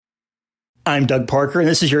I'm Doug Parker, and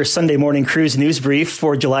this is your Sunday morning cruise news brief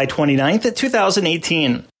for July 29th,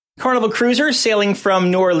 2018. Carnival cruisers sailing from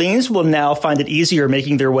New Orleans will now find it easier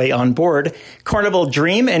making their way on board. Carnival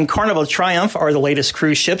Dream and Carnival Triumph are the latest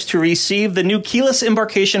cruise ships to receive the new keyless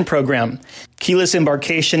embarkation program. Keyless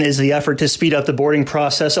embarkation is the effort to speed up the boarding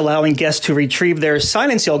process, allowing guests to retrieve their sign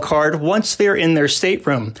and sail card once they're in their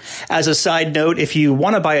stateroom. As a side note, if you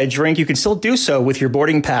want to buy a drink, you can still do so with your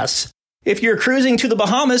boarding pass. If you're cruising to the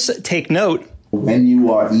Bahamas, take note. When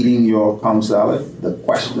you are eating your conch salad, the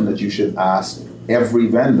question that you should ask every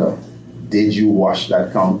vendor, did you wash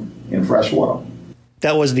that conch in fresh water?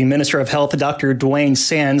 That was the Minister of Health, Dr. Dwayne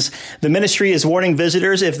Sands. The ministry is warning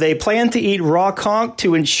visitors if they plan to eat raw conch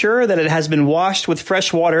to ensure that it has been washed with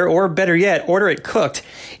fresh water, or better yet, order it cooked.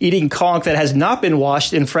 Eating conch that has not been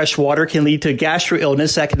washed in fresh water can lead to gastro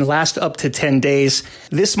illness that can last up to 10 days.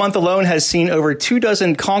 This month alone has seen over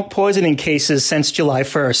 24 conch poisoning cases since July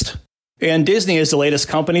 1st. And Disney is the latest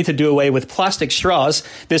company to do away with plastic straws.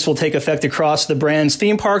 This will take effect across the brand's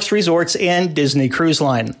theme parks, resorts, and Disney Cruise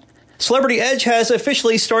Line. Celebrity Edge has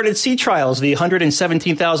officially started sea trials. The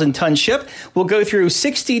 117,000-ton ship will go through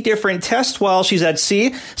 60 different tests while she's at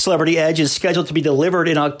sea. Celebrity Edge is scheduled to be delivered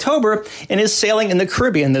in October and is sailing in the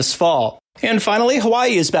Caribbean this fall. And finally,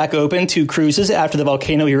 Hawaii is back open to cruises after the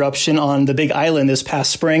volcano eruption on the Big Island this past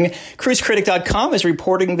spring. CruiseCritic.com is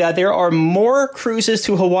reporting that there are more cruises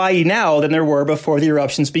to Hawaii now than there were before the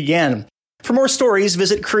eruptions began. For more stories,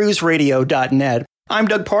 visit cruiseradio.net. I'm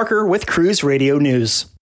Doug Parker with Cruise Radio News.